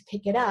him to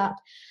pick it up,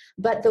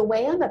 but the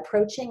way I'm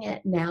approaching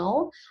it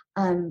now,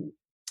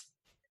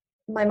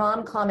 my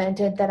mom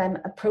commented that I'm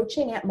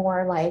approaching it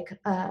more like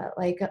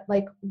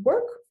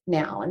work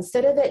now,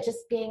 instead of it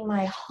just being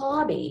my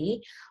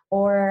hobby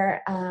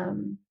or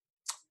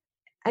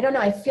I don't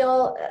know. I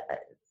feel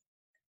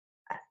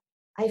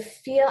I've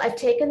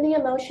taken the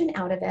emotion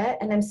out of it,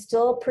 and I'm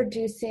still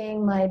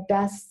producing the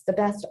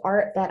best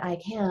art that I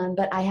can,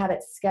 but I have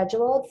it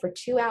scheduled for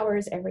 2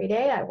 hours every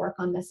day. I work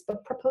on this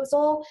book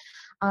proposal,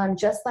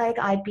 just like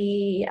I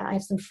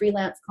have some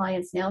freelance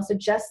clients now. So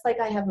just like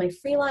I have my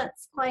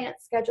freelance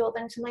clients scheduled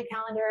into my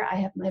calendar, I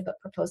have my book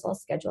proposal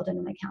scheduled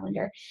into my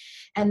calendar.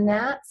 And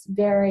that's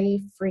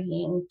very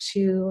freeing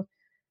to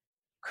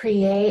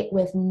create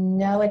with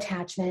no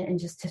attachment and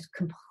just to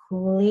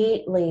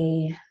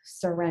completely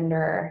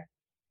surrender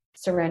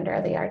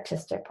the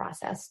artistic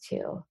process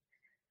to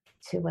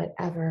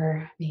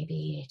whatever,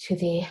 maybe to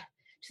the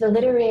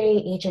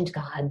literary agent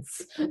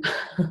gods.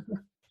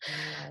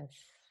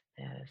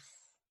 Yes.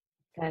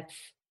 That's,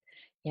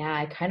 yeah,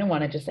 I kind of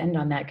want to just end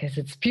on that because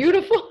it's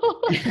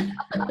beautiful.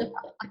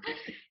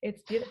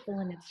 It's beautiful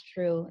and it's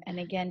true. And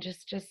again,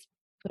 just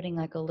putting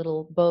like a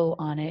little bow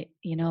on it,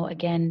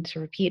 again, to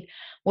repeat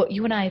what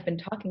you and I have been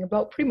talking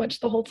about pretty much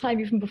the whole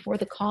time, even before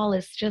the call,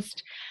 is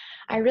just,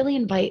 I really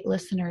invite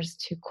listeners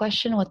to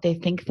question what they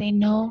think they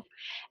know.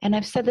 And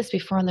I've said this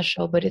before on the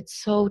show, but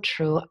it's so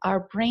true.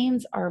 Our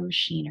brains are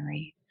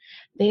machinery.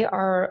 They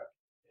are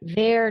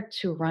there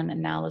to run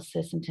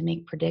analysis and to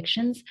make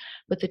predictions.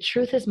 But the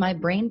truth is, my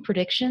brain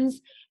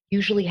predictions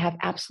usually have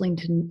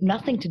absolutely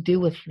nothing to do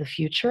with the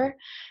future.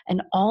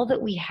 And all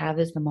that we have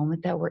is the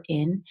moment that we're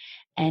in.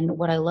 And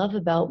what I love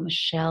about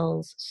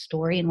Michelle's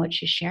story and what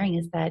she's sharing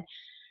is that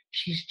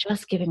she's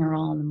just giving her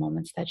all in the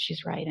moments that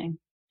she's writing.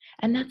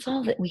 And that's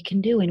all that we can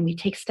do. And we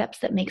take steps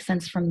that make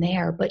sense from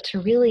there. But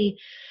to really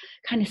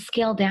kind of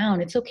scale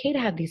down, it's okay to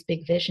have these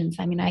big visions.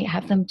 I mean, I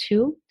have them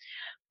too.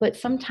 But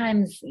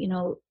sometimes,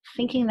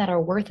 thinking that our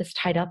worth is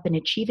tied up in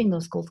achieving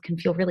those goals can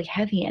feel really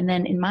heavy. And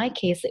then in my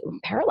case, it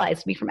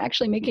paralyzed me from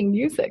actually making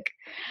music.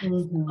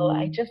 Mm-hmm. So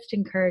I just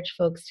encourage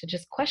folks to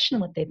just question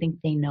what they think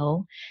they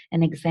know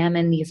and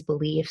examine these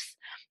beliefs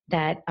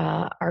that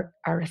are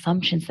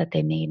assumptions that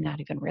they may not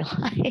even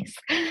realize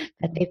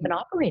that they've been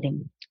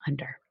operating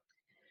under.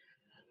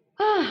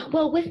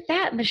 Well, with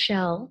that,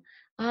 Michelle,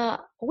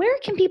 where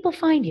can people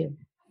find you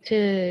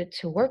to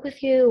work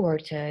with you or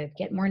to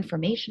get more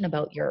information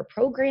about your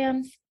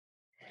programs?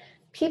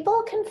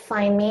 People can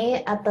find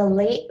me at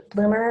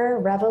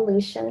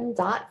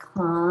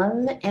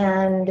thelatebloomerrevolution.com.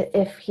 And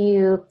if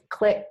you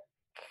click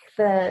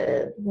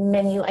the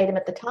menu item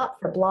at the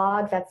top for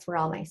blog, that's where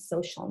all my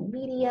social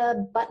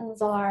media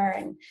buttons are.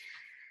 And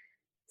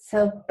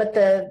so, but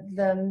the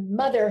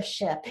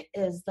mothership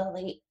is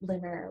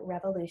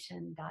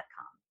thelatebloomerrevolution.com.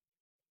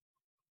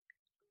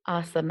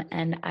 Awesome.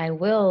 And I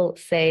will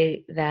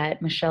say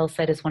that Michelle's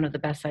site is one of the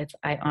best sites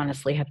I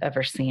honestly have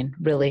ever seen.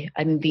 Really.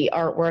 I mean, the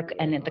artwork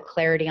and the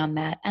clarity on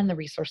that and the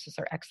resources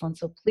are excellent.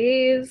 So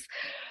please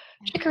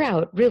check her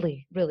out.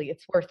 Really, really,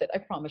 it's worth it. I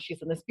promise.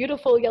 She's in this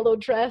beautiful yellow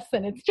dress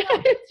and it's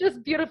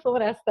just beautiful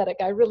and aesthetic.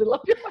 I really love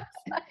your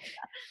website.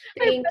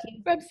 Thank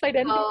you website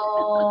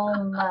so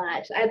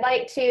much. I'd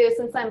like to,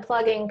 since I'm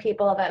plugging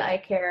people that I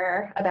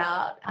care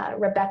about,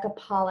 Rebecca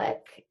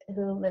Pollock,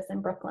 who lives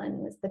in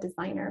Brooklyn, is the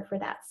designer for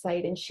that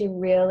site. And she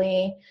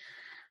really,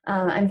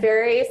 I'm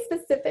very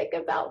specific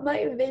about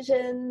my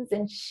visions,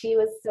 and she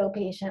was so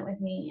patient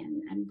with me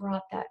and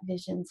brought that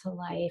vision to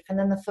life. And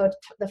then the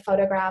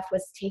photograph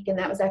was taken.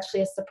 That was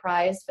actually a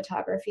surprise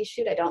photography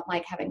shoot. I don't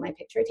like having my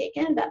picture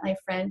taken, but my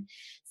friend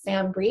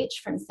Sam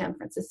Breach from San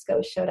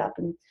Francisco showed up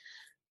and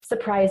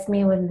surprised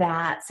me with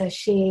that. So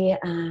she,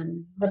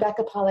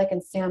 Rebecca Pollock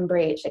and Sam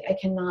Breach,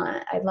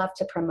 I'd love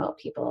to promote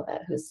people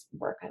whose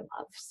work I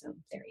love. So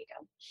there you go.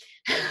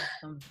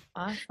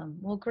 Awesome.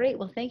 Well, great.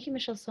 Well, thank you,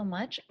 Michelle, so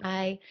much.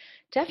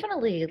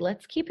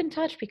 Let's keep in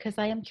touch because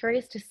I am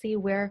curious to see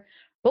where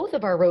both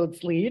of our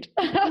roads lead,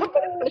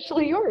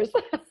 especially yours.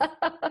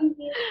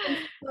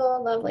 It's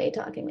so lovely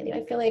talking with you.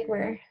 I feel like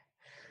we're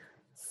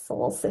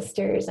soul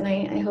sisters, and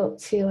I hope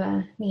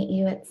to meet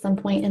you at some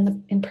point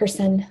in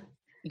person.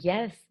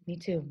 Yes, me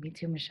too. Me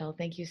too, Michelle.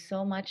 Thank you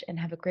so much and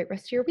have a great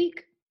rest of your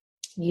week.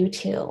 You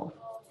too.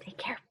 Take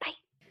care. Bye.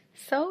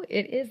 So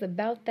it is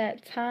about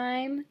that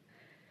time.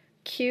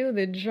 Cue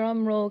the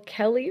drum roll,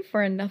 Kelly,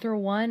 for another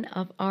one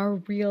of our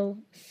real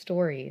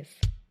stories.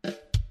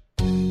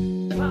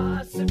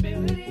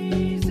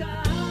 Possibilities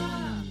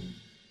are.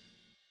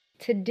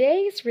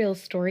 Today's real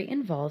story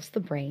involves the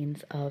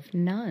brains of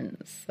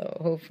nuns. So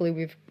hopefully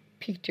we've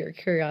piqued your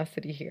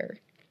curiosity here.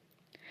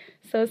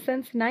 So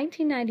since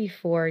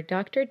 1994,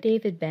 Dr.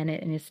 David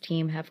Bennett and his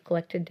team have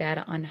collected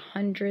data on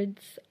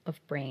hundreds of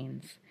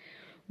brains.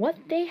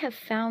 What they have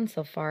found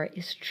so far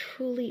is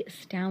truly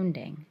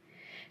astounding.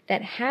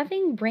 That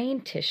having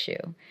brain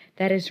tissue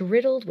that is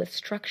riddled with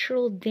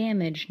structural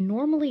damage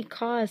normally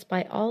caused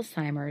by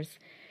Alzheimer's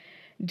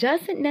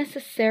doesn't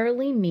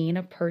necessarily mean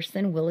a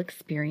person will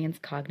experience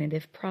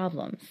cognitive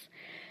problems.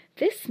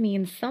 This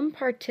means some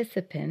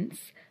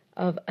participants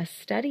of a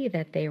study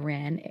that they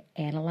ran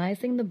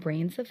analyzing the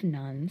brains of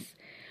nuns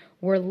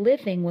were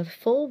living with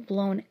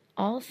full-blown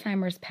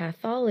Alzheimer's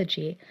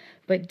pathology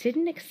but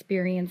didn't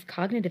experience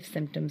cognitive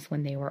symptoms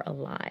when they were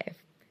alive.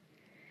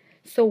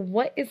 So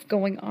what is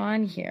going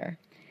on here?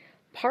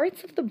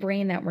 Parts of the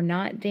brain that were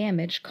not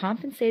damaged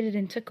compensated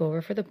and took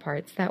over for the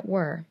parts that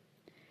were.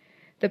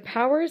 The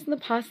powers and the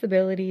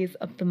possibilities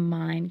of the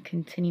mind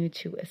continue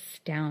to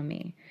astound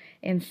me.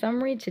 In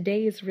summary,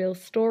 today's real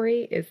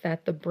story is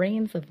that the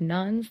brains of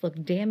nuns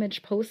looked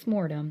damaged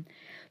post-mortem,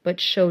 but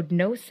showed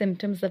no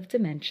symptoms of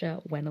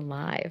dementia when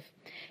alive.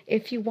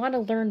 If you want to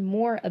learn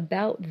more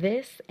about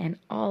this and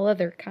all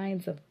other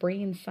kinds of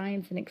brain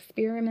science and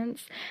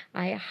experiments,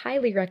 I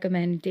highly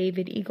recommend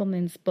David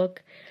Eagleman's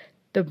book,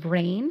 The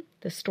Brain,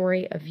 The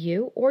Story of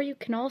You, or you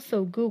can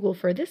also Google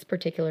for this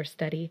particular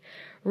study,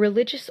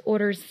 Religious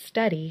Orders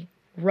Study,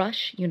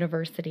 Rush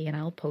University, and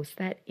I'll post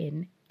that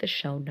in the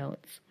show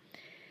notes.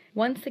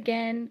 Once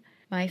again,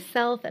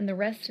 myself and the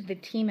rest of the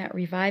team at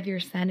Revive Your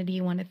Sanity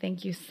want to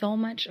thank you so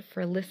much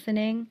for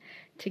listening.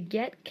 To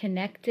get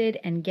connected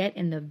and get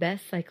in the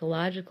best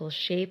psychological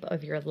shape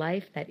of your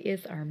life, that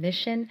is our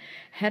mission,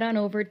 head on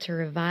over to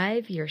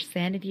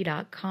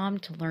reviveyoursanity.com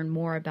to learn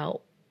more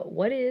about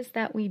what it is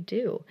that we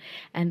do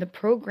and the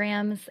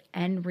programs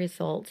and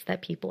results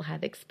that people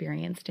have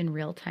experienced in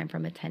real time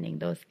from attending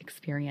those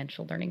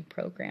experiential learning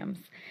programs.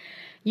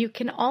 You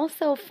can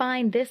also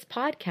find this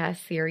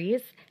podcast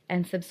series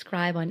and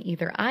subscribe on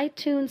either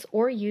iTunes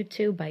or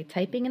YouTube by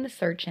typing in the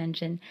search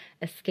engine,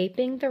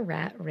 Escaping the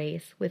Rat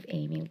Race with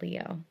Amy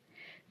Leo.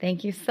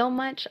 Thank you so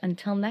much.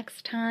 Until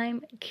next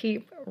time,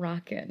 keep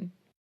rockin'.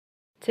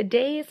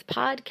 Today's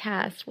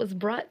podcast was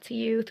brought to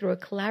you through a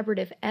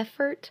collaborative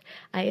effort.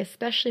 I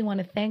especially want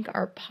to thank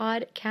our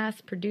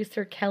podcast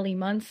producer, Kelly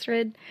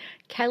Munstrid.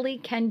 Kelly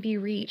can be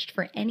reached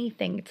for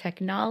anything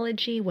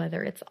technology,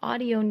 whether it's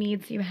audio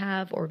needs you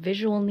have or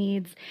visual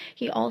needs.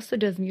 He also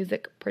does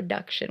music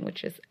production,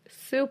 which is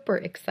super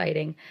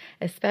exciting,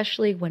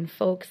 especially when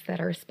folks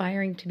that are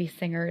aspiring to be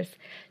singers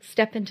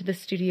step into the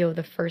studio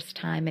the first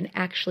time and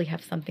actually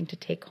have something to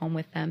take home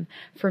with them.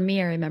 For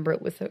me, I remember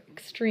it was an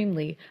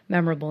extremely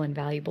memorable and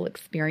valuable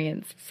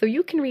experience. So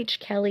you can reach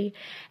Kelly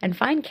and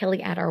find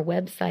Kelly at our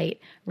website,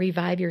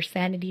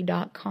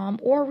 reviveyoursanity.com,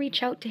 or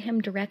reach out to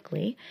him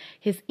directly.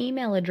 His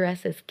email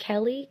address is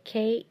Kelly,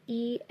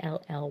 Kelly,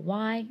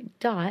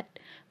 .Munstrud,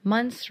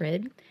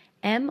 MONSRUD,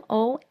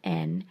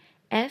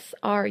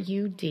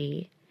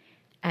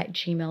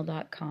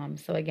 @gmail.com.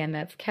 So again,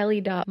 that's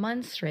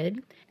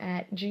kelly.munstrud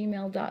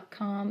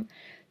 @gmail.com.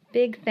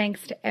 Big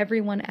thanks to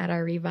everyone at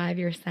our Revive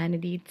Your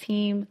Sanity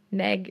team,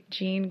 Meg,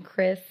 Jean,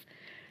 Chris.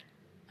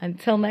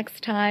 Until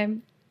next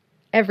time,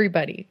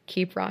 everybody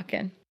keep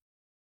rockin'.